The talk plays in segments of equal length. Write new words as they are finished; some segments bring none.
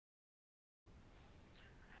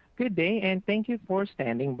Good day, and thank you for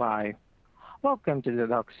standing by. Welcome to the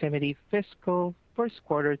Doximity Fiscal First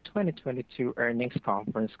Quarter 2022 Earnings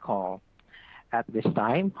Conference Call. At this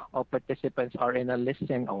time, all participants are in a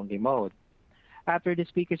listen-only mode. After the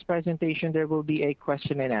speaker's presentation, there will be a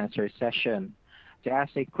question-and-answer session. To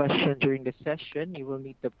ask a question during the session, you will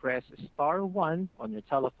need to press star one on your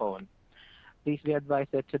telephone. Please be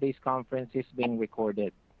advised that today's conference is being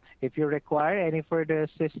recorded. If you require any further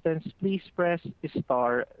assistance, please press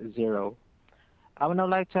star zero. I would now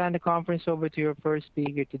like to hand the conference over to your first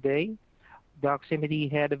speaker today,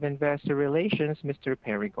 Doximity Head of Investor Relations, Mr.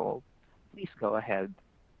 Perry Gold. Please go ahead.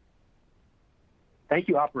 Thank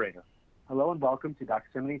you, operator. Hello and welcome to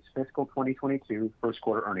Doximity's Fiscal 2022 First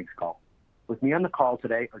Quarter Earnings Call. With me on the call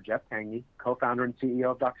today are Jeff Tangney, co-founder and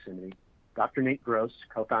CEO of Doximity, Dr. Nate Gross,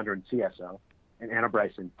 co-founder and CSO, and Anna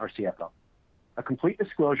Bryson, our CFO. A complete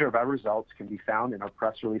disclosure of our results can be found in our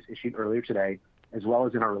press release issued earlier today, as well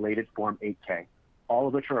as in our related Form 8-K, all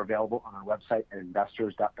of which are available on our website at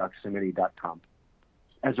investors.doximity.com.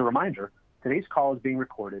 As a reminder, today's call is being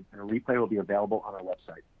recorded and a replay will be available on our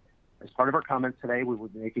website. As part of our comments today, we will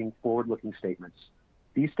be making forward-looking statements.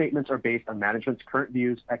 These statements are based on management's current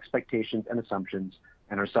views, expectations, and assumptions,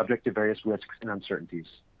 and are subject to various risks and uncertainties.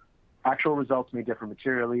 Actual results may differ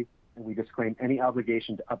materially, and we disclaim any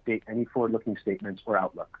obligation to update any forward-looking statements or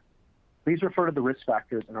outlook. Please refer to the risk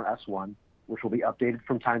factors in our S-1, which will be updated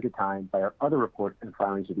from time to time by our other reports and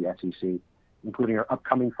filings with the SEC, including our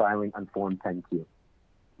upcoming filing on Form 10-Q.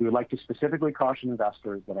 We would like to specifically caution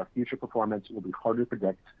investors that our future performance will be hard to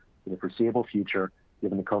predict for the foreseeable future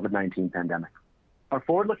given the COVID-19 pandemic. Our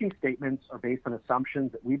forward-looking statements are based on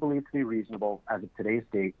assumptions that we believe to be reasonable as of today's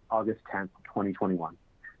date, August 10th, 2021.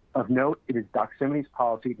 Of note, it is Doximity's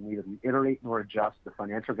policy to neither reiterate nor adjust the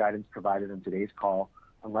financial guidance provided on today's call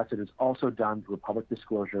unless it is also done through a public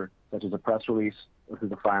disclosure, such as a press release or through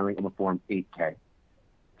the filing of a Form 8-K.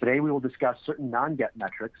 Today, we will discuss certain non-GAAP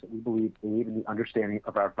metrics that we believe aid in the understanding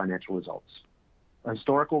of our financial results. A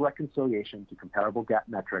historical reconciliation to comparable GAAP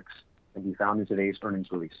metrics can be found in today's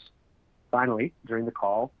earnings release. Finally, during the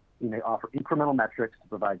call, we may offer incremental metrics to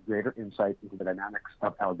provide greater insight into the dynamics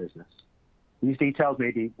of our business. These details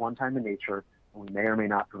may be one-time in nature, and we may or may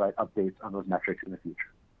not provide updates on those metrics in the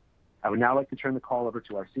future. I would now like to turn the call over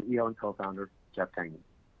to our CEO and co-founder, Jeff Tangney.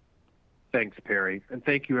 Thanks, Perry, and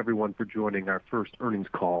thank you everyone for joining our first earnings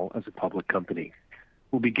call as a public company.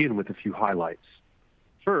 We'll begin with a few highlights.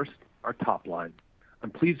 First, our top line.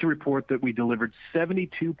 I'm pleased to report that we delivered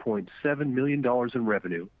 $72.7 million in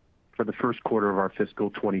revenue for the first quarter of our fiscal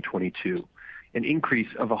 2022, an increase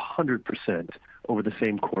of 100% over the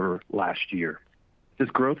same quarter last year. This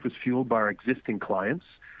growth was fueled by our existing clients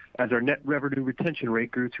as our net revenue retention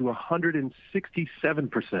rate grew to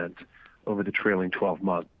 167% over the trailing 12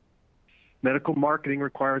 months. Medical marketing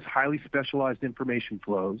requires highly specialized information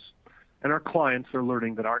flows, and our clients are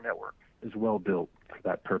learning that our network is well built for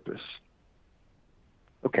that purpose.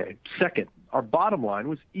 Okay, second, our bottom line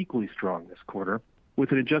was equally strong this quarter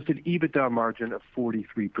with an adjusted EBITDA margin of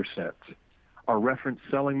 43%. Our reference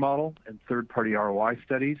selling model and third-party ROI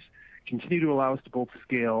studies continue to allow us to both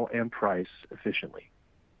scale and price efficiently.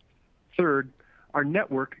 Third, our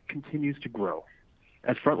network continues to grow.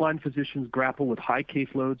 As frontline physicians grapple with high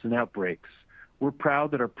caseloads and outbreaks, we're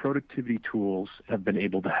proud that our productivity tools have been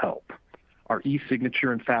able to help. Our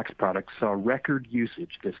e-signature and fax products saw record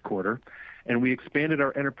usage this quarter, and we expanded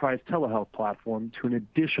our enterprise telehealth platform to an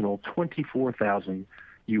additional 24,000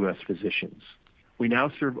 U.S. physicians. We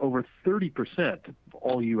now serve over 30% of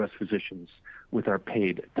all U.S. physicians with our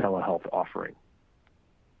paid telehealth offering.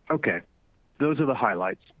 Okay, those are the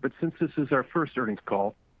highlights, but since this is our first earnings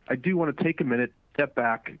call, I do want to take a minute, step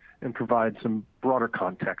back, and provide some broader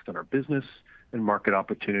context on our business and market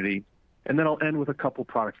opportunity, and then I'll end with a couple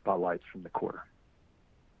product spotlights from the quarter.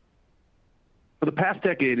 For the past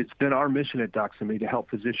decade, it's been our mission at Doximity to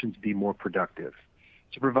help physicians be more productive,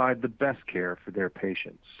 to provide the best care for their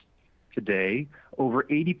patients. Today, over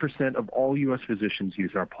 80% of all U.S. physicians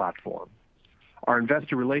use our platform. Our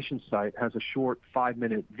investor relations site has a short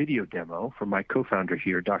 5-minute video demo from my co-founder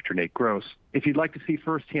here, Dr. Nate Gross, if you'd like to see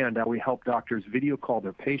firsthand how we help doctors video call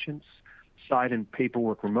their patients, sign in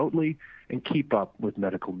paperwork remotely, and keep up with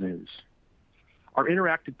medical news. Our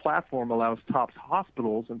interactive platform allows top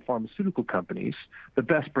hospitals and pharmaceutical companies, the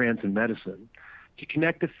best brands in medicine, to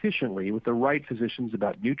connect efficiently with the right physicians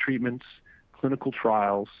about new treatments, clinical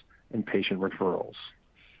trials, and patient referrals.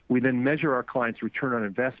 We then measure our clients' return on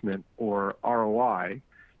investment, or ROI,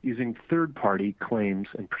 using third-party claims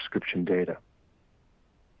and prescription data.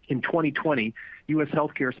 In 2020, U.S.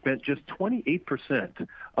 healthcare spent just 28%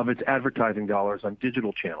 of its advertising dollars on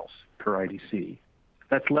digital channels per IDC.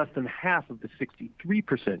 That's less than half of the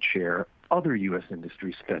 63% share other U.S.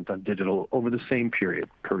 industries spent on digital over the same period,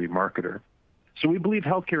 per eMarketer. So we believe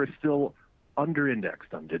healthcare is still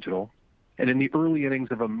under-indexed on digital and in the early innings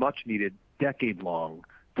of a much-needed, decade-long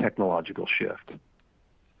technological shift.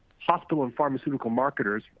 Hospital and pharmaceutical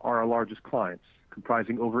marketers are our largest clients,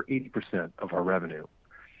 comprising over 80% of our revenue.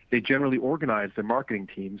 They generally organize their marketing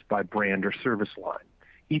teams by brand or service line,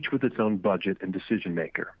 each with its own budget and decision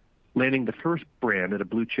maker. Landing the first brand at a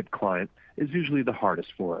blue-chip client is usually the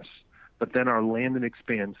hardest for us, but then our land and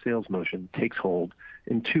expand sales motion takes hold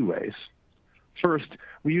in two ways. First,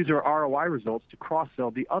 we use our ROI results to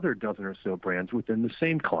cross-sell the other dozen or so brands within the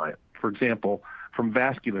same client. For example, from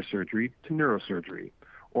vascular surgery to neurosurgery,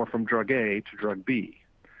 or from drug A to drug B.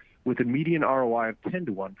 With a median ROI of 10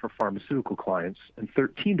 to 1 for pharmaceutical clients and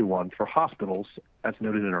 13 to 1 for hospitals, as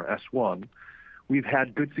noted in our S1, we've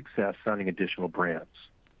had good success signing additional brands.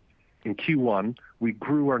 In Q1, we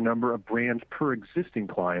grew our number of brands per existing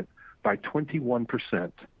client by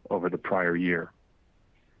 21% over the prior year.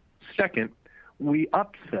 Second, we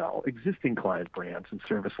upsell existing client brands and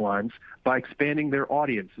service lines by expanding their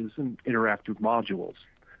audiences and interactive modules.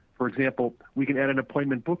 For example, we can add an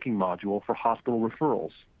appointment booking module for hospital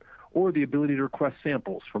referrals, or the ability to request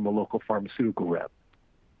samples from a local pharmaceutical rep.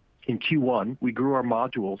 In Q1, we grew our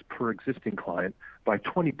modules per existing client by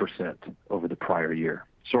 20% over the prior year.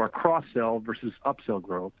 So our cross-sell versus upsell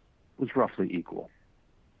growth was roughly equal.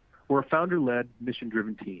 We're a founder-led,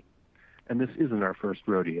 mission-driven team, and this isn't our first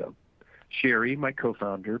rodeo. Sherry, my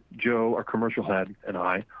co-founder, Joe, our commercial head, and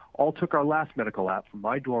I all took our last medical app from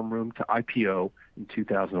my dorm room to IPO in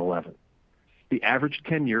 2011. The average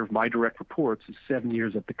tenure of my direct reports is 7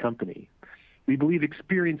 years at the company. We believe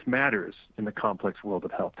experience matters in the complex world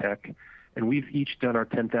of health tech, and we've each done our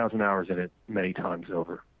 10,000 hours in it many times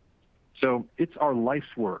over. So it's our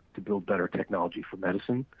life's work to build better technology for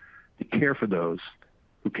medicine, to care for those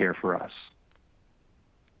who care for us.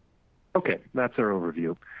 Okay, that's our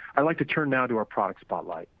overview. I'd like to turn now to our product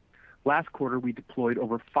spotlight. Last quarter, we deployed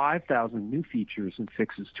over 5,000 new features and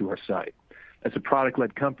fixes to our site. As a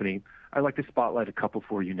product-led company, I'd like to spotlight a couple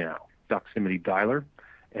for you now, Doximity Dialer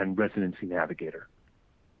and Residency Navigator.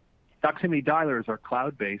 Doximity Dialer is our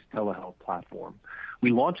cloud-based telehealth platform.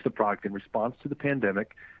 We launched the product in response to the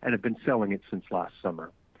pandemic and have been selling it since last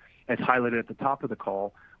summer. As highlighted at the top of the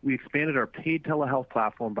call, we expanded our paid telehealth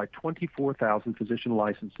platform by 24,000 physician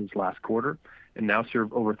licenses last quarter and now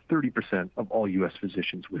serve over 30% of all U.S.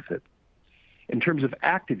 physicians with it. In terms of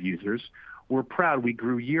active users, we're proud we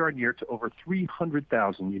grew year on year to over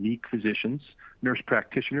 300,000 unique physicians, nurse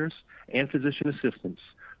practitioners, and physician assistants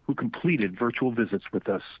who completed virtual visits with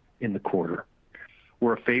us in the quarter.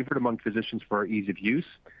 We're a favorite among physicians for our ease of use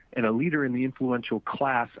and a leader in the influential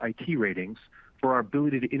KLAS IT ratings for our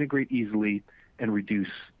ability to integrate easily and reduce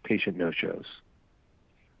patient no-shows.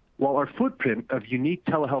 While our footprint of unique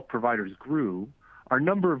telehealth providers grew, our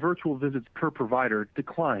number of virtual visits per provider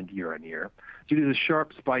declined year on year due to the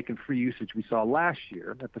sharp spike in free usage we saw last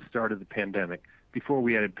year at the start of the pandemic before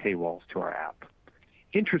we added paywalls to our app.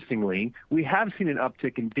 Interestingly, we have seen an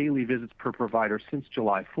uptick in daily visits per provider since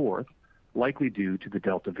July 4th, likely due to the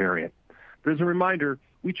Delta variant. But as a reminder,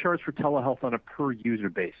 we charge for telehealth on a per-user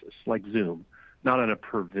basis, like Zoom, not on a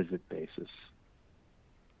per-visit basis.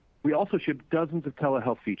 We also shipped dozens of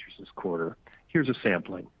telehealth features this quarter. Here's a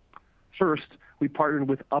sampling. First, we partnered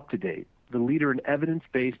with UpToDate, the leader in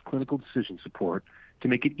evidence-based clinical decision support, to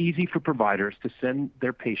make it easy for providers to send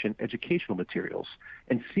their patient educational materials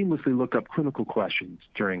and seamlessly look up clinical questions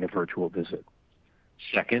during a virtual visit.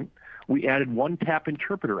 Second, we added one-tap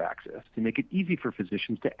interpreter access to make it easy for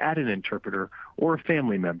physicians to add an interpreter or a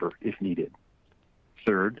family member if needed.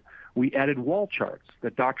 Third, we added wall charts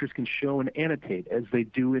that doctors can show and annotate as they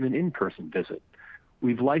do in an in-person visit.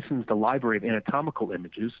 We've licensed a library of anatomical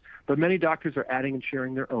images, but many doctors are adding and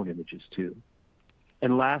sharing their own images too.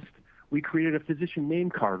 And last, we created a physician name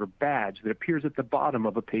card or badge that appears at the bottom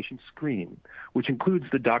of a patient's screen, which includes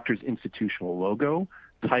the doctor's institutional logo,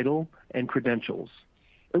 title, and credentials.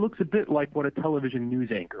 It looks a bit like what a television news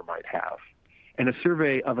anchor might have. And a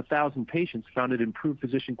survey of 1,000 patients found it improved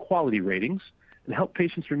physician quality ratings and helped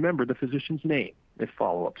patients remember the physician's name if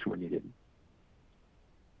follow-ups were needed.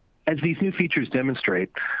 As these new features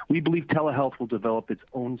demonstrate, we believe telehealth will develop its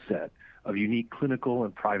own set of unique clinical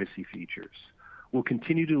and privacy features. We'll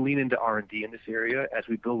continue to lean into R&D in this area as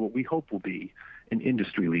we build what we hope will be an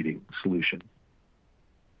industry-leading solution.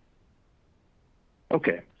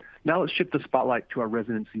 Okay, now let's shift the spotlight to our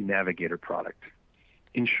Residency Navigator product.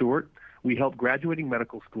 In short, we help graduating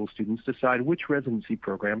medical school students decide which residency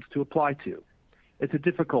programs to apply to. It's a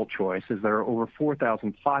difficult choice as there are over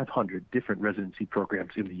 4,500 different residency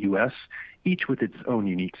programs in the U.S., each with its own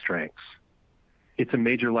unique strengths. It's a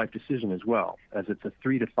major life decision as well, as it's a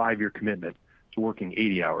 3 to 5 year commitment to working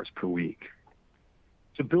 80 hours per week.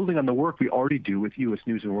 So building on the work we already do with U.S.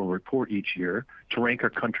 News & World Report each year to rank our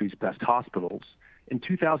country's best hospitals, in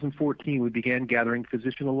 2014 we began gathering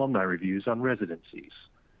physician alumni reviews on residencies.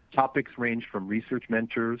 Topics range from research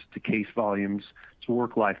mentors to case volumes to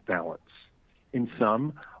work-life balance. In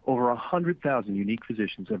sum, over 100,000 unique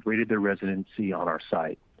physicians have rated their residency on our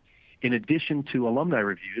site. In addition to alumni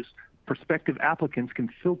reviews, prospective applicants can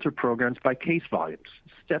filter programs by case volumes,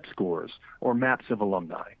 step scores, or maps of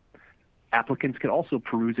alumni. Applicants can also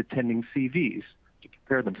peruse attending CVs to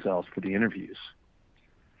prepare themselves for the interviews.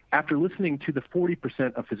 After listening to the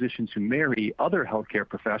 40% of physicians who marry other healthcare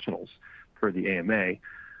professionals per the AMA,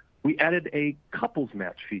 we added a couples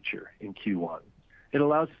match feature in Q1. It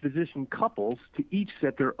allows physician couples to each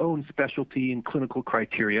set their own specialty and clinical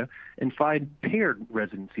criteria and find paired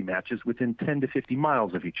residency matches within 10 to 50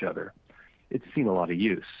 miles of each other. It's seen a lot of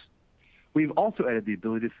use. We've also added the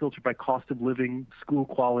ability to filter by cost of living, school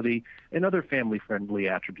quality, and other family-friendly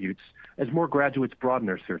attributes as more graduates broaden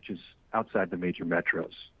their searches outside the major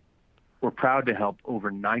metros. We're proud to help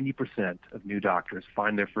over 90% of new doctors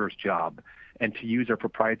find their first job and to use our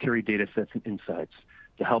proprietary data sets and insights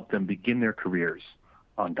to help them begin their careers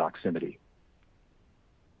on Doximity.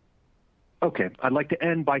 Okay, I'd like to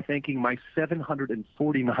end by thanking my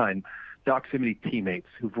 749 Doximity teammates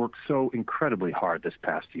who've worked so incredibly hard this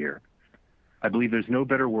past year. I believe there's no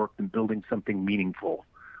better work than building something meaningful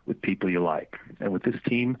with people you like. And with this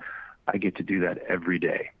team, I get to do that every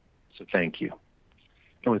day. So thank you.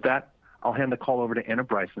 And with that, I'll hand the call over to Anna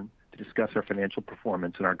Bryson to discuss our financial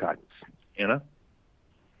performance and our guidance. Anna?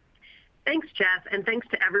 Thanks, Jeff, and thanks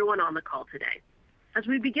to everyone on the call today. As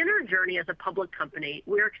we begin our journey as a public company,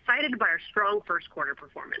 we are excited by our strong first quarter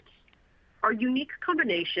performance. Our unique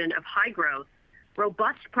combination of high growth,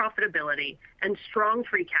 robust profitability, and strong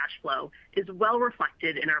free cash flow is well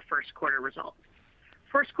reflected in our first quarter results.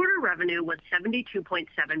 First quarter revenue was $72.7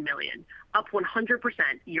 million, up 100%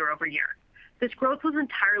 year over year. This growth was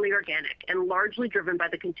entirely organic and largely driven by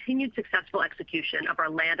the continued successful execution of our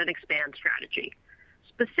land and expand strategy.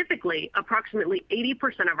 Specifically, approximately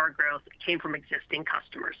 80% of our growth came from existing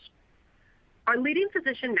customers. Our leading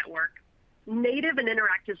physician network, native and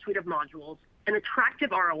interactive suite of modules, and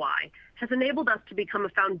attractive ROI has enabled us to become a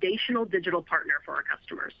foundational digital partner for our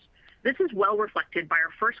customers. This is well reflected by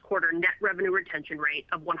our first quarter net revenue retention rate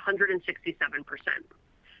of 167%.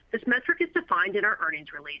 This metric is defined in our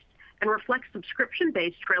earnings release and reflects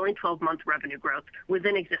subscription-based trailing 12-month revenue growth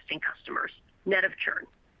within existing customers, net of churn.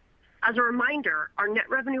 As a reminder, our net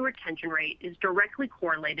revenue retention rate is directly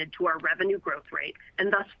correlated to our revenue growth rate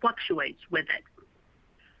and thus fluctuates with it.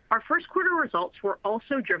 Our first quarter results were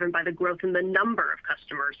also driven by the growth in the number of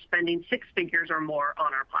customers spending 6 figures or more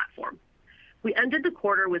on our platform. We ended the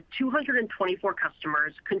quarter with 224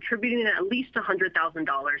 customers contributing at least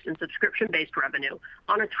 $100,000 in subscription-based revenue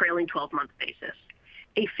on a trailing 12-month basis,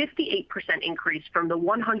 a 58% increase from the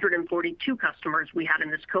 142 customers we had in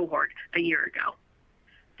this cohort a year ago.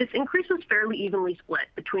 This increase was fairly evenly split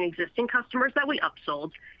between existing customers that we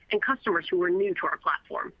upsold and customers who were new to our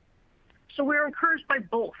platform. So we're encouraged by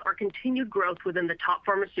both our continued growth within the top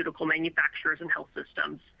pharmaceutical manufacturers and health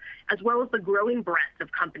systems, as well as the growing breadth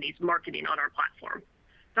of companies marketing on our platform.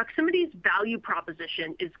 Doximity's value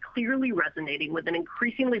proposition is clearly resonating with an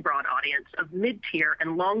increasingly broad audience of mid-tier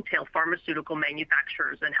and long-tail pharmaceutical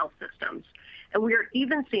manufacturers and health systems, and we are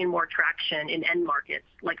even seeing more traction in end markets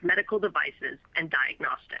like medical devices and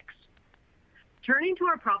diagnostics. Turning to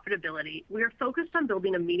our profitability, we are focused on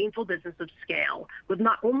building a meaningful business of scale with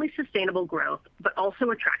not only sustainable growth, but also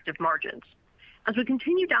attractive margins. As we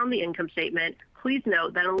continue down the income statement, please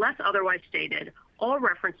note that unless otherwise stated, all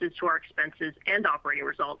references to our expenses and operating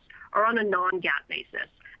results are on a non-GAAP basis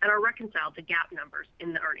and are reconciled to GAAP numbers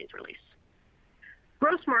in the earnings release.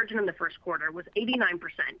 Gross margin in the first quarter was 89%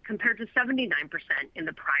 compared to 79% in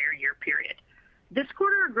the prior year period. This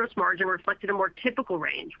quarter, our gross margin reflected a more typical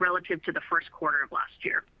range relative to the first quarter of last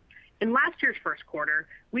year. In last year's first quarter,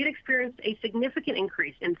 we had experienced a significant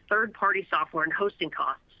increase in third-party software and hosting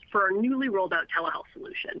costs for our newly rolled out telehealth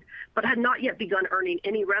solution, but had not yet begun earning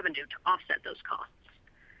any revenue to offset those costs.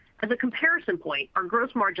 As a comparison point, our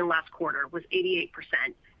gross margin last quarter was 88%,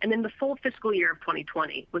 and in the full fiscal year of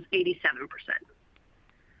 2020 was 87%.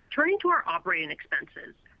 Turning to our operating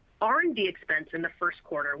expenses, R&D expense in the first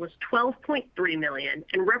quarter was $12.3 million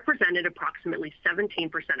and represented approximately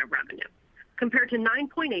 17% of revenue, compared to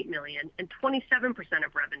 $9.8 million and 27%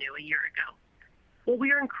 of revenue a year ago. While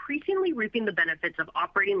we are increasingly reaping the benefits of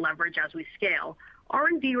operating leverage as we scale,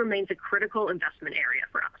 R&D remains a critical investment area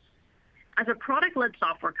for us. As a product-led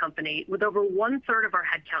software company with over 1/3 of our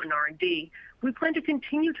headcount in R&D, we plan to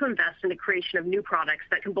continue to invest in the creation of new products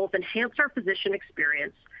that can both enhance our physician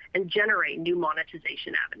experience and generate new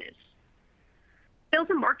monetization avenues. Sales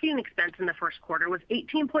and marketing expense in the first quarter was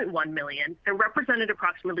 $18.1 million and represented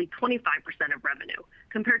approximately 25% of revenue,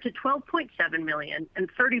 compared to $12.7 million and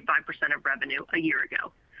 35% of revenue a year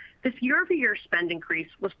ago. This year-over-year spend increase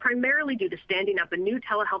was primarily due to standing up a new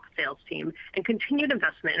telehealth sales team and continued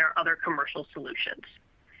investment in our other commercial solutions.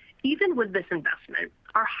 Even with this investment,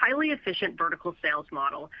 our highly efficient vertical sales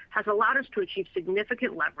model has allowed us to achieve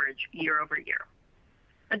significant leverage year-over-year.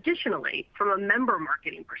 Additionally, from a member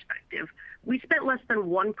marketing perspective, we spent less than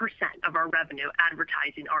 1% of our revenue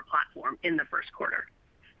advertising our platform in the first quarter.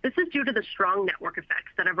 This is due to the strong network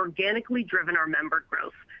effects that have organically driven our member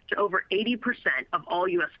growth to over 80% of all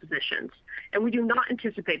U.S. physicians, and we do not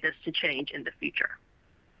anticipate this to change in the future.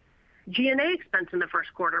 G&A expense in the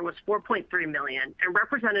first quarter was $4.3 million and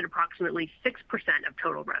represented approximately 6% of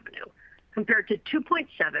total revenue, compared to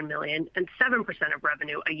 $2.7 million and 7% of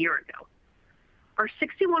revenue a year ago. Our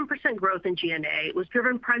 61% growth in G&A was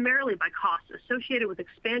driven primarily by costs associated with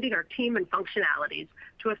expanding our team and functionalities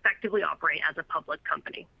to effectively operate as a public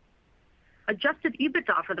company. Adjusted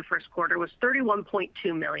EBITDA for the first quarter was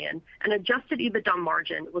 $31.2 million, and adjusted EBITDA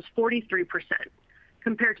margin was 43%,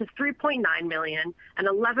 compared to $3.9 million and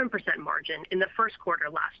 11% margin in the first quarter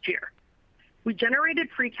last year. We generated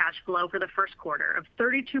free cash flow for the first quarter of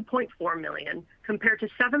 $32.4 million, compared to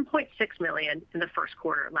 $7.6 million in the first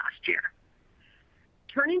quarter last year.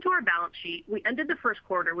 Turning to our balance sheet, we ended the first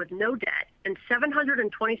quarter with no debt and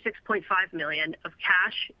 $726.5 million of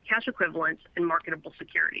cash equivalents, and marketable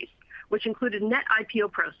securities, which included net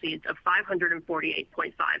IPO proceeds of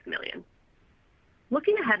 $548.5 million.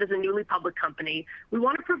 Looking ahead as a newly public company, we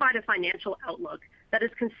want to provide a financial outlook that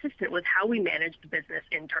is consistent with how we manage the business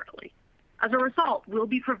internally. As a result, we'll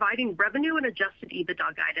be providing revenue and adjusted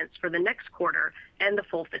EBITDA guidance for the next quarter and the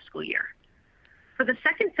full fiscal year. For the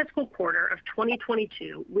second fiscal quarter of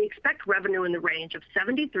 2022, we expect revenue in the range of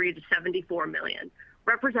 $73 to $74 million,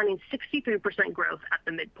 representing 63% growth at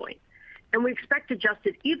the midpoint. And we expect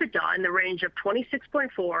adjusted EBITDA in the range of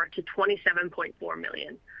 $26.4 to $27.4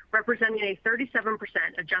 million, representing a 37%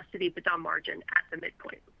 adjusted EBITDA margin at the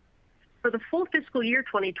midpoint. For the full fiscal year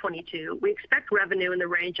 2022, we expect revenue in the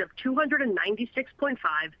range of $296.5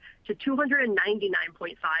 to $299.5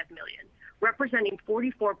 million, representing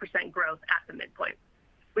 44% growth at the midpoint.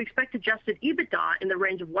 We expect adjusted EBITDA in the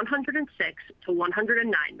range of $106 to $109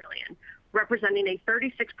 million, representing a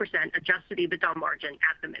 36% adjusted EBITDA margin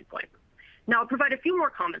at the midpoint. Now I'll provide a few more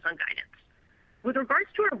comments on guidance. With regards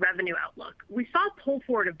to our revenue outlook, we saw a pull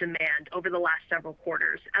forward of demand over the last several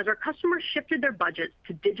quarters as our customers shifted their budgets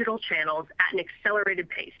to digital channels at an accelerated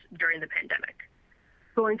pace during the pandemic.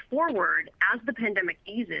 Going forward, as the pandemic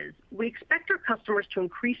eases, we expect our customers to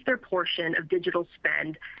increase their portion of digital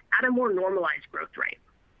spend at a more normalized growth rate.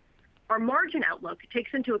 Our margin outlook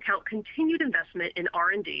takes into account continued investment in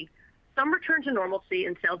R&D, some return to normalcy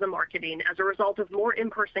in sales and marketing as a result of more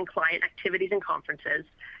in-person client activities and conferences,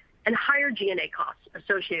 and higher G&A costs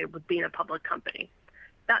associated with being a public company.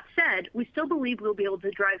 That said, we still believe we'll be able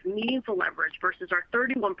to drive meaningful leverage versus our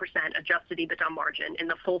 31% adjusted EBITDA margin in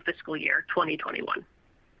the full fiscal year 2021.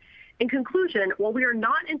 In conclusion, while we are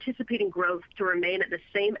not anticipating growth to remain at the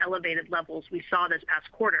same elevated levels we saw this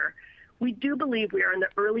past quarter, we do believe we are in the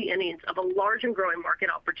early innings of a large and growing market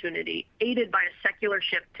opportunity aided by a secular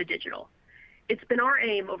shift to digital. It's been our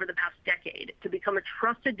aim over the past decade to become a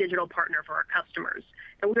trusted digital partner for our customers,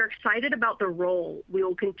 and we're excited about the role we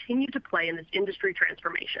will continue to play in this industry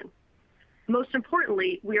transformation. Most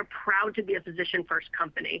importantly, we are proud to be a physician-first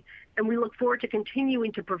company, and we look forward to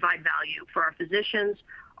continuing to provide value for our physicians,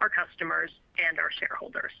 our customers, and our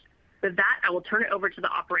shareholders. With that, I will turn it over to the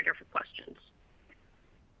operator for questions.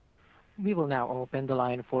 We will now open the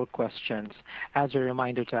line for questions. As a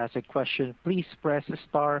reminder, to ask a question, please press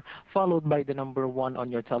star followed by the number 1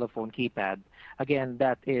 on your telephone keypad. Again,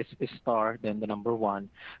 that is star, then the number 1.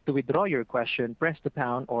 To withdraw your question, press the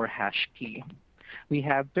pound or hash key. We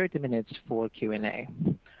have 30 minutes for Q&A.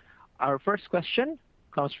 Our first question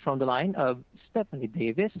comes from the line of Stephanie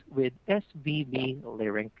Davis with SVB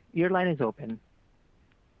Leerink. Your line is open.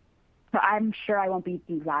 So I'm sure I won't be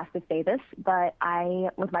the last to say this, but I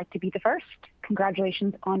would like to be the first.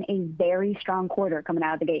 Congratulations on a very strong quarter coming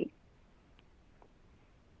out of the gate.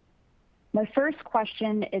 My first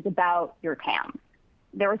question is about your TAM.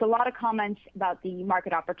 There was a lot of comments about the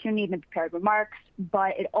market opportunity in the prepared remarks,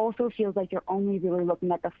 but it also feels like you're only really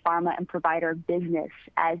looking at the pharma and provider business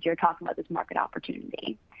as you're talking about this market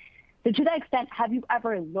opportunity. So to that extent, have you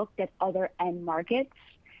ever looked at other end markets?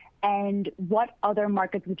 And what other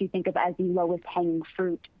markets would you think of as the lowest hanging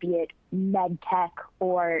fruit, be it med tech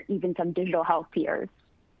or even some digital health peers?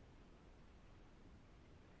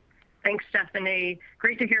 Thanks, Stephanie.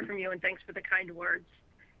 Great to hear from you, and thanks for the kind words.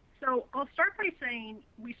 So I'll start by saying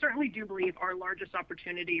we certainly do believe our largest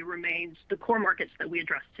opportunity remains the core markets that we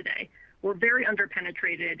address today. We're very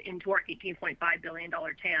underpenetrated into our $18.5 billion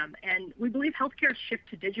TAM, and we believe healthcare's shift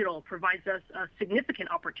to digital provides us a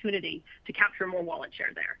significant opportunity to capture more wallet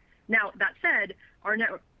share there. Now, that said, our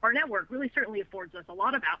network really certainly affords us a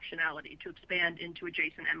lot of optionality to expand into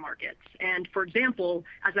adjacent end markets. And for example,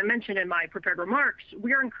 as I mentioned in my prepared remarks,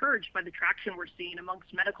 we are encouraged by the traction we're seeing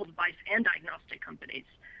amongst medical device and diagnostic companies.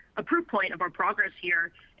 A proof point of our progress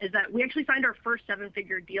here is that we actually signed our first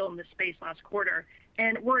seven-figure deal in this space last quarter,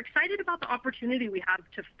 and we're excited about the opportunity we have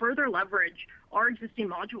to further leverage our existing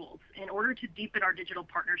modules in order to deepen our digital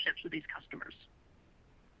partnerships with these customers.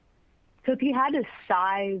 So if you had to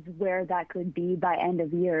size where that could be by end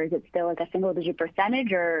of year, is it still like a single-digit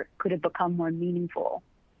percentage, or could it become more meaningful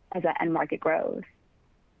as that end market grows?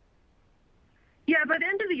 Yeah, by the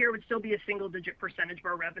end of the year, it would still be a single-digit percentage of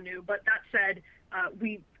our revenue. But that said,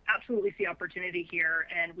 we absolutely see opportunity here,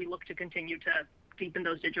 and we look to continue to deepen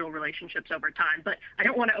those digital relationships over time. But I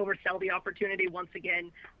don't want to oversell the opportunity. Once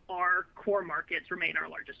again, our core markets remain our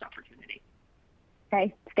largest opportunity.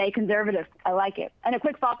 Okay, stay conservative. I like it. And a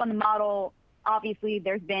quick thought on the model. Obviously,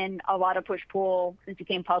 there's been a lot of push-pull since you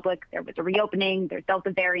came public. There was a reopening. There's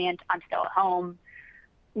Delta variant. I'm still at home.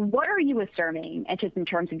 What are you assuming, and just in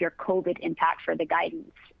terms of your COVID impact for the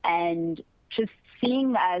guidance? And just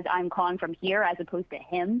seeing as I'm calling from here as opposed to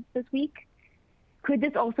him this week, could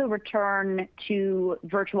this also return to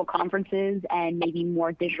virtual conferences and maybe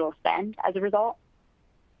more digital spend as a result?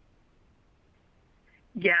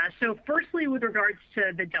 Yeah, so firstly, with regards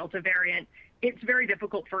to the Delta variant, it's very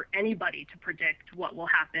difficult for anybody to predict what will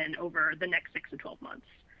happen over the next 6 to 12 months.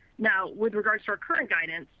 Now, with regards to our current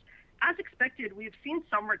guidance, as expected, we've seen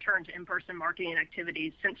some return to in-person marketing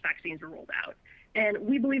activities since vaccines were rolled out. And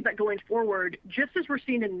we believe that going forward, just as we're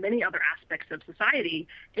seeing in many other aspects of society,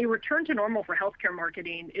 a return to normal for healthcare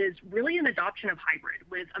marketing is really an adoption of hybrid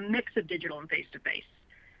with a mix of digital and face-to-face.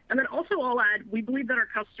 And then also I'll add, we believe that our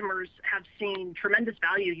customers have seen tremendous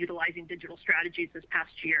value utilizing digital strategies this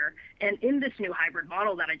past year. And in this new hybrid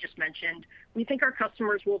model that I just mentioned, we think our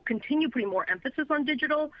customers will continue putting more emphasis on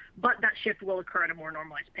digital, but that shift will occur at a more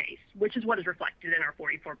normalized pace, which is what is reflected in our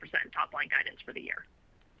 44% top line guidance for the year.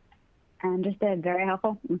 Understood. Very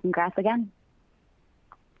helpful. And congrats again.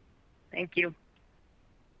 Thank you.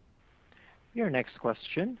 Your next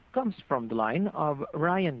question comes from the line of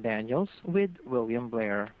Ryan Daniels with William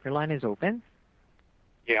Blair. Your line is open.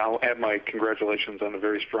 Yeah, I'll add my congratulations on a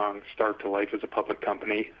very strong start to life as a public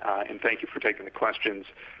company, and thank you for taking the questions.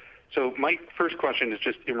 So my first question is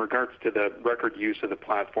just in regards to the record use of the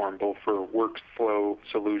platform, both for workflow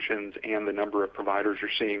solutions and the number of providers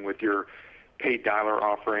you're seeing with your paid dialer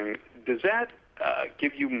offering. Does that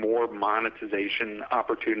give you more monetization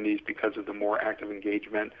opportunities because of the more active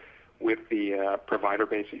engagement with the provider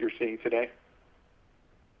base that you're seeing today?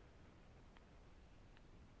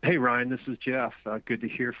 Hey, Ryan, this is Jeff. Good to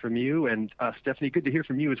hear from you. And Stephanie, good to hear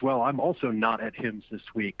from you as well. I'm also not at HIMSS this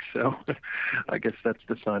week, so I guess that's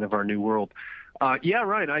the sign of our new world. Yeah,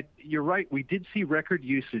 Ryan, you're right. We did see record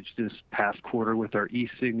usage this past quarter with our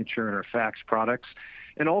e-signature and our fax products.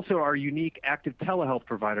 And also our unique active telehealth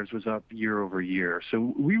providers was up year over year.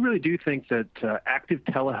 So we really do think that active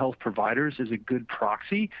telehealth providers is a good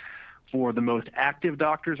proxy for the most active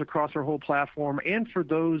doctors across our whole platform, and for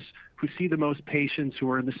those who see the most patients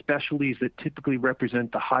who are in the specialties that typically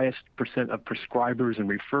represent the highest percent of prescribers and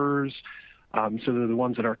referrers. So they're the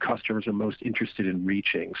ones that our customers are most interested in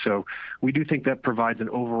reaching. So we do think that provides an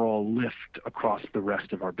overall lift across the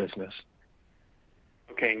rest of our business.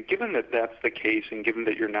 Okay, and given that that's the case, and given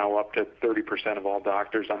that you're now up to 30% of all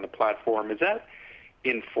doctors on the platform, is that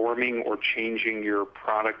informing or changing your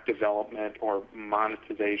product development or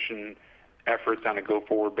monetization efforts on a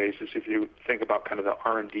go-forward basis if you think about kind of the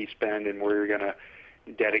R&D spend and where you're going to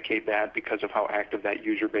dedicate that because of how active that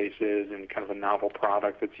user base is and kind of a novel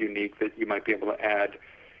product that's unique that you might be able to add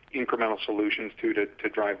incremental solutions to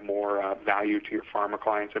drive more value to your pharma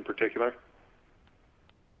clients in particular?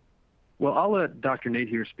 Well, I'll let Dr. Nate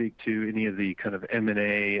here speak to any of the kind of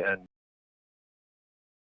M&A and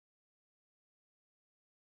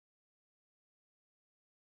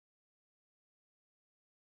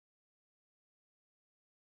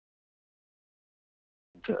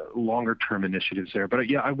longer-term initiatives there. But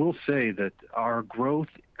yeah, I will say that our growth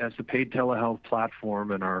as the paid telehealth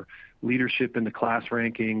platform and our leadership in the class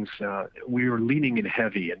rankings, we are leaning in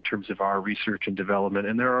heavy in terms of our research and development,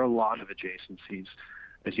 and there are a lot of adjacencies,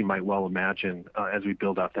 as you might well imagine, as we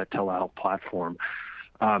build out that telehealth platform.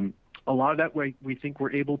 A lot of that we think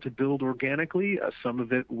we're able to build organically. Some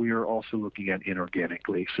of it we are also looking at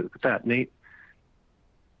inorganically. So with that, Nate.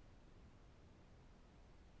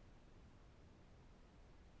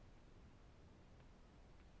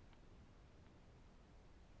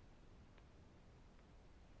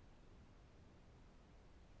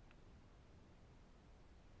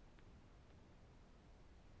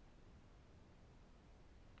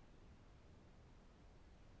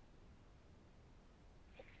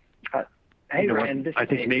 Hey, Ryan, this I is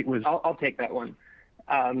think Nate was. I'll take that one.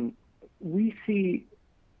 We see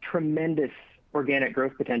tremendous organic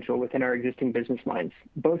growth potential within our existing business lines,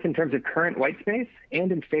 both in terms of current white space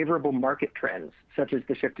and in favorable market trends, such as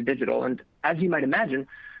the shift to digital. And as you might imagine,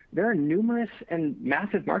 there are numerous and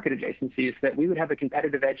massive market adjacencies that we would have a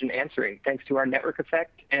competitive edge in answering, thanks to our network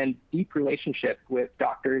effect and deep relationship with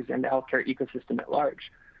doctors and the healthcare ecosystem at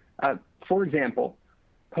large. For example,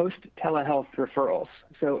 post-telehealth referrals.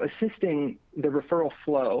 So assisting the referral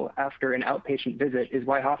flow after an outpatient visit is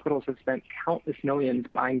why hospitals have spent countless millions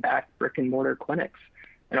buying back brick-and-mortar clinics.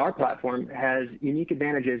 And our platform has unique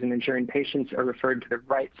advantages in ensuring patients are referred to the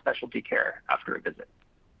right specialty care after a visit.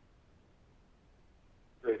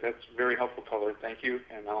 Great. That's very helpful color. Thank you.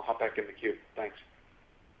 And I'll hop back in the queue. Thanks.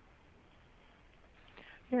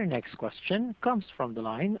 Your next question comes from the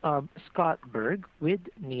line of Scott Berg with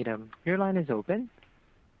Needham. Your line is open.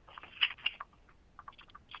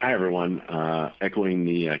 Hi, everyone. Echoing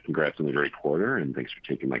the congrats on the great quarter, and thanks for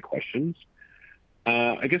taking my questions.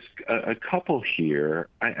 I guess a couple here.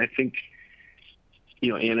 I think,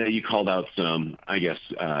 Anna, you called out some, I guess,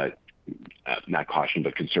 not caution,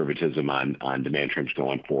 but conservatism on demand trends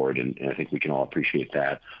going forward, and I think we can all appreciate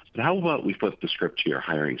that. But how about we flip the script to your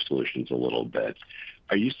hiring solutions a little bit?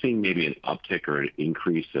 Are you seeing maybe an uptick or an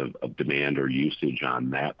increase of demand or usage on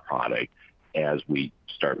that product as we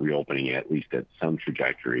start reopening at least at some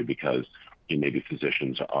trajectory, because maybe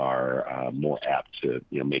physicians are more apt to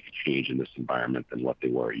make a change in this environment than what they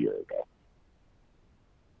were a year ago?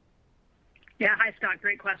 Yeah, hi, Scott.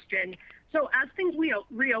 Great question. So as things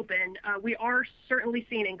reopen, we are certainly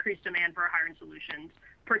seeing increased demand for our hiring solutions,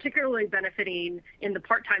 particularly benefiting in the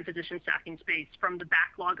part-time physician staffing space from the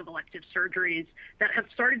backlog of elective surgeries that have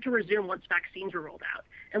started to resume once vaccines were rolled out.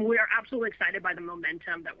 And we are absolutely excited by the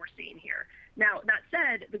momentum that we're seeing here. Now, that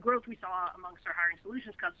said, the growth we saw amongst our hiring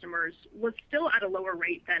solutions customers was still at a lower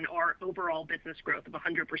rate than our overall business growth of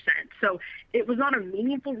 100%. So it was not a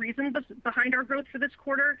meaningful reason behind our growth for this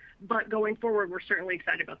quarter, but going forward, we're certainly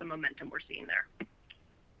excited about the momentum we're seeing there.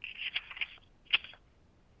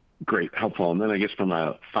 Great, helpful. And then I guess from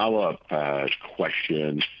a follow-up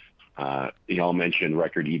question, you all mentioned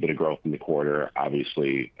record EBITDA growth in the quarter,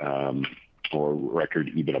 obviously, or record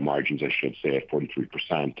EBITDA margins, I should say, at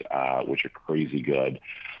 43%, which are crazy good.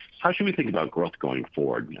 How should we think about growth going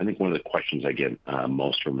forward? I think one of the questions I get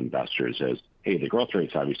most from investors is, hey, the growth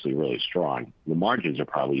rate's obviously really strong. The margins are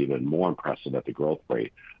probably even more impressive at the growth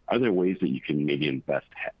rate. Are there ways that you can maybe invest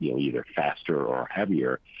either faster or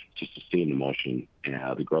heavier to sustain the motion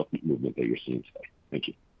and the growth movement that you're seeing today? Thank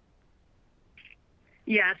you.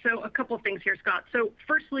 Yeah, so a couple of things here, Scott. So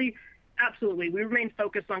firstly, absolutely, we remain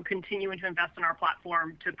focused on continuing to invest in our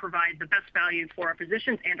platform to provide the best value for our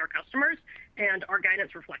physicians and our customers, and our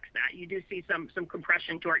guidance reflects that. You do see some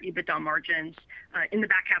compression to our EBITDA margins in the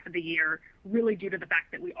back half of the year, really due to the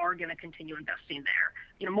fact that we are going to continue investing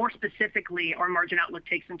there. More specifically, our margin outlook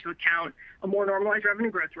takes into account a more normalized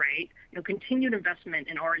revenue growth rate, continued investment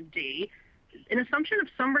in R&D, an assumption of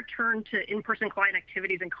some return to in-person client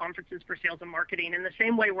activities and conferences for sales and marketing. In the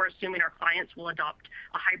same way we're assuming our clients will adopt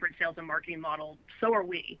a hybrid sales and marketing model, so are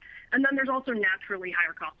we. And then there's also naturally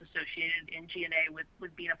higher costs associated in G&A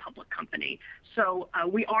with being a public company. So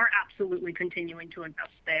we are absolutely continuing to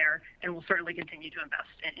invest there, and we'll certainly continue to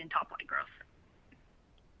invest in top-line growth.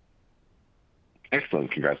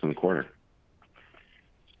 Excellent. Congrats on the quarter.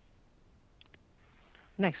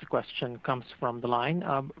 Next question comes from the line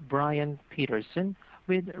of Brian Peterson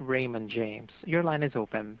with Raymond James. Your line is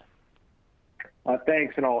open.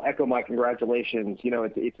 Thanks, and I'll echo my congratulations.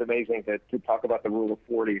 It's amazing to talk about the rule of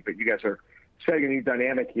 40, but you guys are setting a new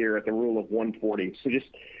dynamic here at the rule of 140. So just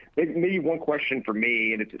maybe one question for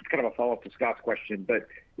me, and it's kind of a follow-up to Scott's question, but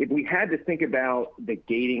if we had to think about the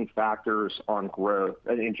gating factors on growth,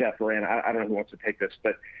 and Jeff or Ann, I don't know who wants to take this,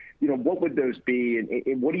 but what would those be,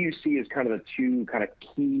 and what do you see as kind of the two kind of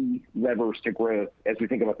key levers to growth as we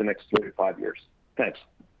think about the next 3 to 5 years? Thanks.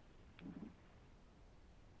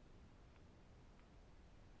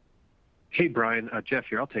 Hey, Brian, Jeff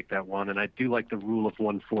here. I'll take that one, and I do like the rule of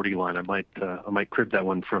 140 line. I might crib that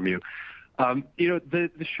one from you.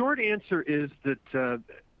 The short answer is that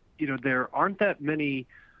there aren't that many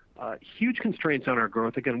huge constraints on our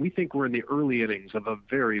growth. Again, we think we're in the early innings of a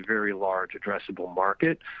very, very large addressable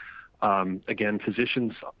market. Again,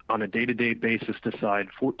 physicians on a day-to-day basis decide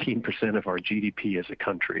 14% of our GDP as a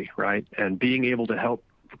country, right? And being able to help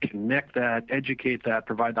connect that, educate that,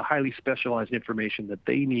 provide the highly specialized information that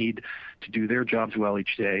they need to do their jobs well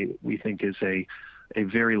each day, we think is a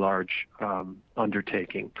very large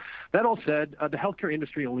undertaking. That all said, the healthcare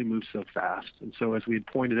industry only moves so fast. And so as we had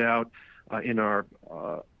pointed out in our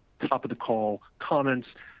top of the call comments,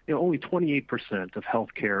 only 28% of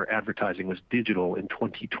healthcare advertising was digital in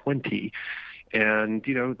 2020. And,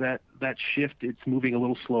 that shift, it's moving a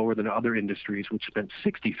little slower than other industries, which spent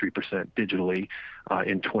 63% digitally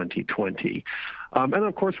in 2020. And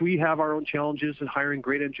of course, we have our own challenges in hiring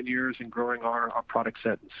great engineers and growing our product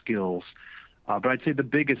set and skills. But I'd say the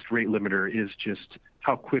biggest rate limiter is just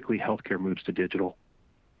how quickly healthcare moves to digital.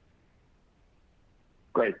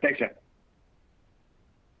 Great. Thanks, Jeff.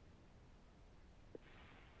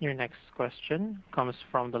 Your next question comes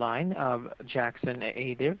from the line of Jackson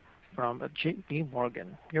Ader from J.P.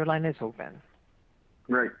 Morgan. Your line is open.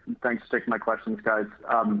 Great. Thanks for taking my questions, guys.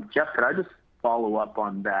 Jeff, could I just follow up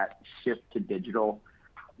on that shift to digital?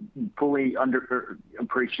 Fully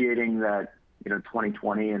appreciating that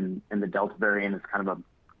 2020 and the Delta variant is kind of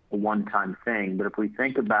a one-time thing. But if we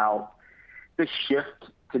think about the shift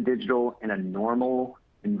to digital in a normal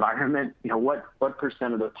environment, what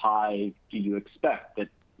percent of the pie do you expect that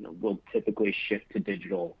will typically shift to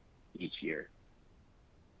digital each year?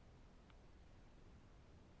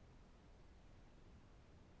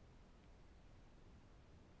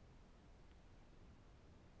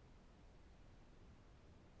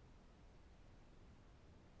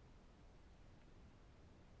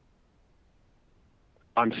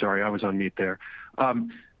 I'm sorry, I was on mute there.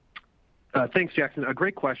 Thanks, Jackson. A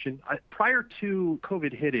great question. Prior to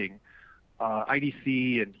COVID hitting,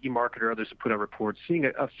 IDC and eMarketer, others have put out reports seeing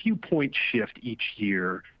a few point shift each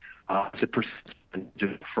year as a percent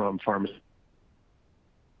from pharmacy.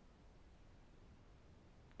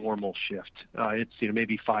 Normal shift. It's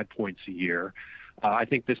maybe 5 points a year. I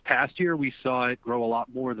think this past year we saw it grow a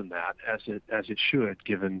lot more than that, as it should,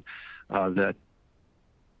 given that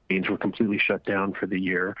means we're completely shut down for the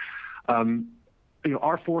year.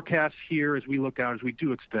 Our forecast here, as we look out, is we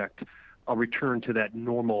do expect a return to that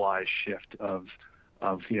normalized shift of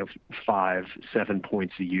 5-7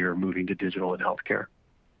 points a year moving to digital in healthcare.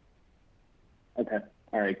 Okay.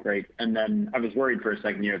 All right, great. And then I was worried for a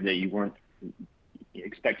second here that you weren't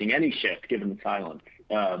expecting any shift given the silence.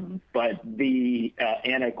 But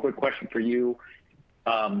Anna, quick question for you.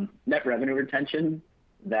 Net revenue retention,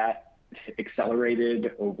 that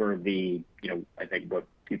accelerated over the, I think what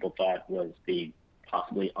people thought was the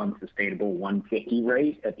possibly unsustainable 150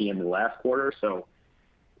 rate at the end of the last quarter. So,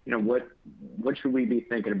 what should we be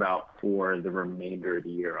thinking about for the remainder of the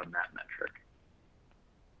year on that metric?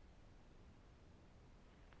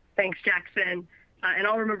 Thanks, Jackson. And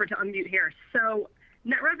I'll remember to unmute here. So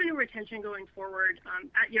net revenue retention going forward,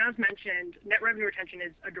 as mentioned, net revenue retention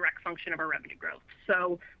is a direct function of our revenue growth.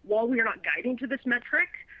 So while we are not guiding to this metric,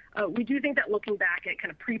 we do think that looking back at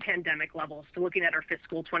kind of pre-pandemic levels, so looking at our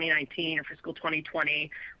fiscal 2019 or fiscal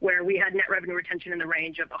 2020, where we had net revenue retention in the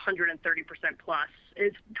range of 130% plus,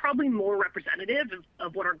 is probably more representative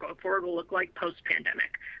of what our go forward will look like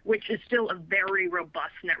post-pandemic, which is still a very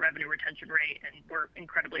robust net revenue retention rate, and we're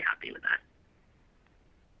incredibly happy with that.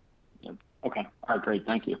 Yep. Okay. All right, great.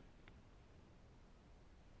 Thank you.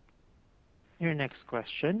 Your next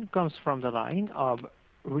question comes from the line of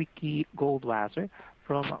Ricky Goldwasser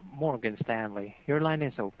from Morgan Stanley. Your line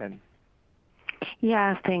is open.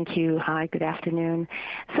 Yeah, thank you. Hi, good afternoon.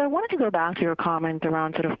 So I wanted to go back to your comment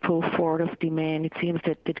around sort of pull forward of demand. It seems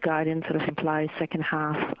that the guidance sort of implies second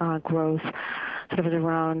half growth sort of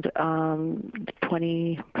around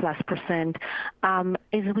 20+%.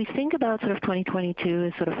 As we think about sort of 2022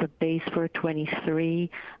 as sort of a base for 23,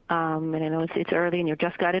 and I know it's early and you're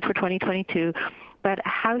just guided for 2022, but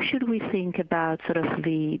how should we think about sort of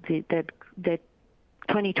that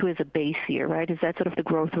 22 is a base year, right? Is that sort of the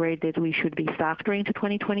growth rate that we should be factoring to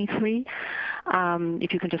 2023?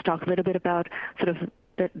 If you can just talk a little bit about sort of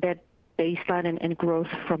that baseline and growth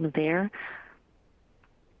from there.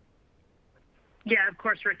 Yeah, of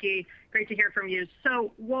course, Ricky. Great to hear from you.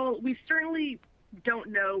 So while we certainly don't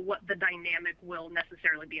know what the dynamic will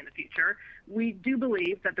necessarily be in the future. We do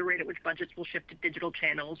believe that the rate at which budgets will shift to digital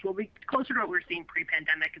channels will be closer to what we were seeing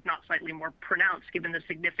pre-pandemic, if not slightly more pronounced, given the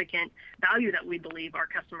significant value that we believe our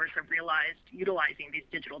customers have realized utilizing these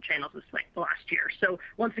digital channels this last year. So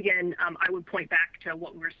once again, I would point back to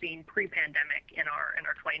what we were seeing pre-pandemic in our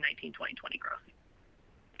 2019-2020 growth.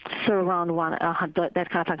 So around that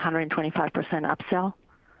kind of like 125% upsell?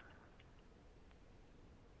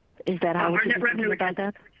 Is that how our net revenue about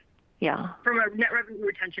that? Yeah. From a net revenue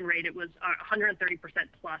retention rate, it was 130%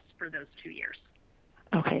 plus for those 2 years.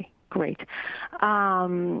 Okay, great.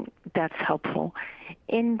 That's helpful.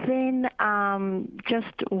 And then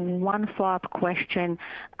just one follow-up question.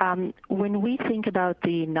 When we think about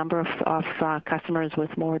the number of customers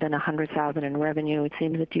with more than 100,000 in revenue, it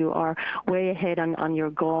seems that you are way ahead on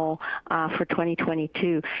your goal for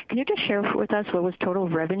 2022. Can you just share with us what was total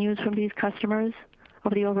revenues from these customers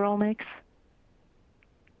of the overall mix?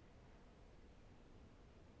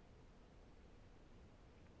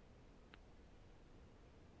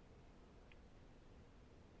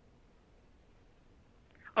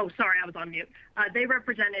 Oh, sorry, I was on mute. They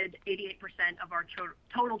represented 88% of our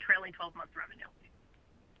total trailing 12-month revenue.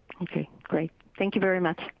 Okay, great. Thank you very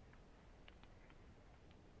much.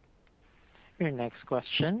 Your next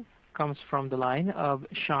question comes from the line of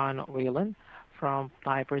Sean Whelan from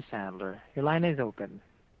Piper Sandler. Your line is open.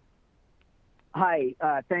 Hi,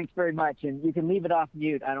 thanks very much. And you can leave it off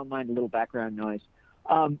mute. I don't mind a little background noise.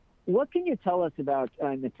 What can you tell us about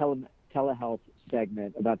in the telehealth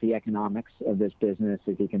segment about the economics of this business,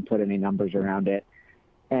 if you can put any numbers around it?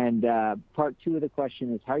 And part two of the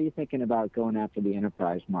question is, how are you thinking about going after the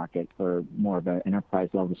enterprise market for more of an enterprise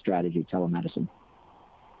level strategy, telemedicine?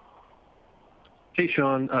 Hey,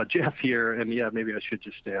 Sean, Jeff here, and yeah, maybe I should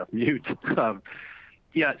just stay off mute.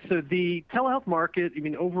 Yeah, so the telehealth market, I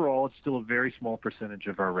mean, overall, it's still a very small percentage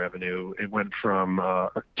of our revenue. It went from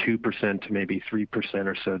 2% to maybe 3%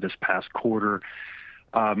 or so this past quarter.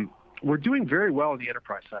 We're doing very well on the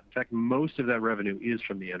enterprise side. In fact, most of that revenue is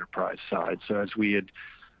from the enterprise side. So as we had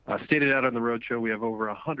stated out on the roadshow, we have over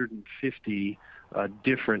 150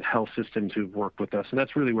 different health systems who've worked with us, and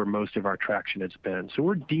that's really where most of our traction has been. So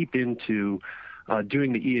we're deep into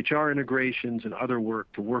doing the EHR integrations and other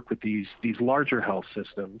work to work with these larger health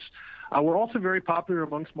systems. We're also very popular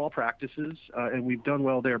among small practices, and we've done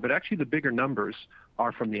well there. But actually, the bigger numbers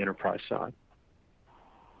are from the enterprise side.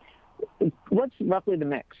 What's roughly the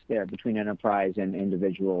mix there between enterprise and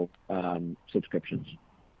individual subscriptions?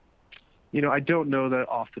 You know, I don't know that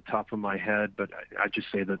off the top of my head, but I just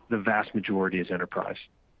say that the vast majority is enterprise.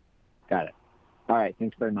 Got it. All right.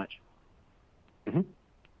 Thanks very much. Mm-hmm.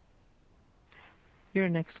 Your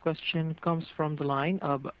next question comes from the line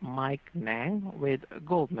of Mike Nang with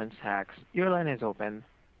Goldman Sachs. Your line is open.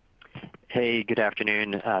 Hey, good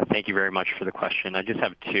afternoon. Thank you very much for the question. I just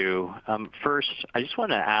have two. First, I just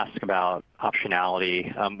want to ask about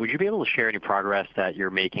optionality. Would you be able to share any progress that you're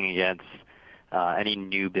making against any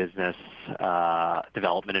new business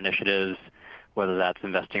development initiatives, whether that's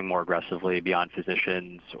investing more aggressively beyond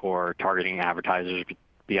physicians or targeting advertisers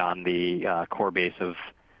beyond the core base of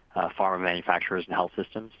pharma manufacturers and health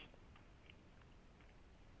systems?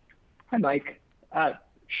 Hi, Mike.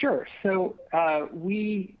 Sure. So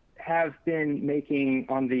we have been making,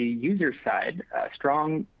 on the user side,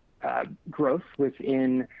 strong growth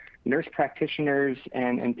within nurse practitioners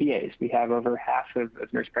and PAs. We have over half of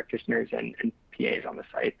nurse practitioners and PAs on the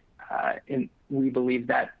site. And we believe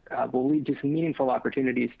that will lead to some meaningful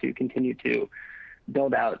opportunities to continue to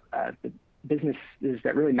build out the businesses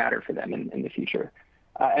that really matter for them in the future.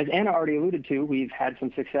 As Anna already alluded to, we've had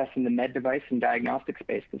some success in the med device and diagnostic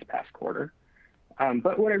space this past quarter.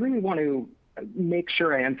 But what I really want to make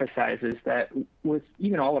sure I emphasize is that with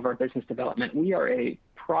even all of our business development, we are a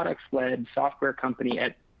products-led software company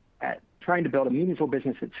at trying to build a meaningful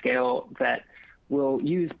business at scale that will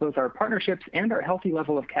use both our partnerships and our healthy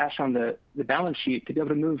level of cash on the balance sheet to be able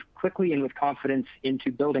to move quickly and with confidence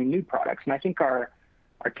into building new products. And I think our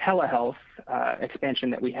telehealth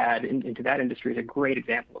expansion that we had into that industry is a great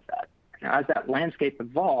example of that. Now, as that landscape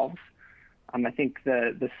evolves, I think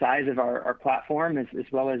the size of our platform as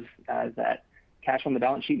well as that cash on the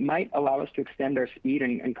balance sheet might allow us to extend our speed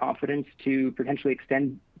and confidence to potentially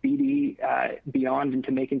extend BD beyond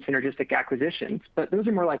into making synergistic acquisitions. But those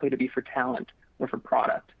are more likely to be for talent or for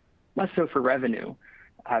product, less so for revenue,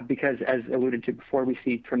 because as alluded to before, we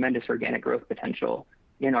see tremendous organic growth potential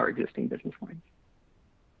in our existing business lines.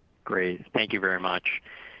 Great. Thank you very much.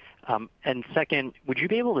 And second, would you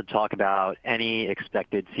be able to talk about any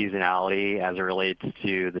expected seasonality as it relates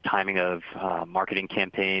to the timing of marketing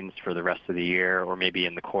campaigns for the rest of the year, or maybe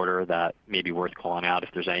in the quarter that may be worth calling out if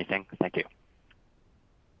there's anything? Thank you.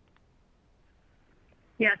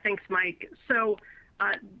 Yeah, thanks, Mike. So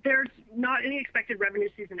there's not any expected revenue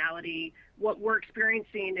seasonality. What we're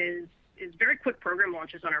experiencing is very quick program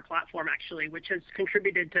launches on our platform, actually, which has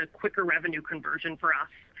contributed to quicker revenue conversion for us.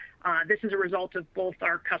 This is a result of both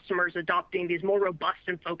our customers adopting these more robust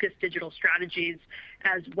and focused digital strategies,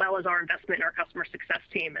 as well as our investment in our customer success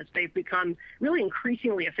team, as they've become really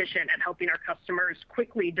increasingly efficient at helping our customers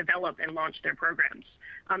quickly develop and launch their programs.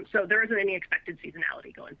 So there isn't any expected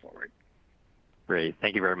seasonality going forward. Great.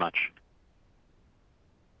 Thank you very much.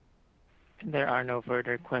 There are no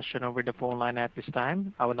further questions over the phone line at this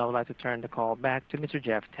time. I would now like to turn the call back to Mr.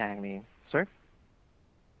 Jeff Tangney. Sir?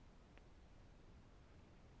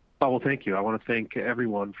 Oh, well, thank you. I want to thank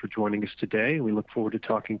everyone for joining us today. We look forward to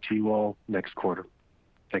talking to you all next quarter.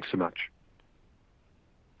 Thanks so much.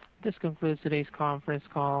 This concludes today's conference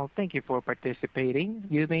call. Thank you for participating.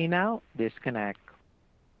 You may now disconnect.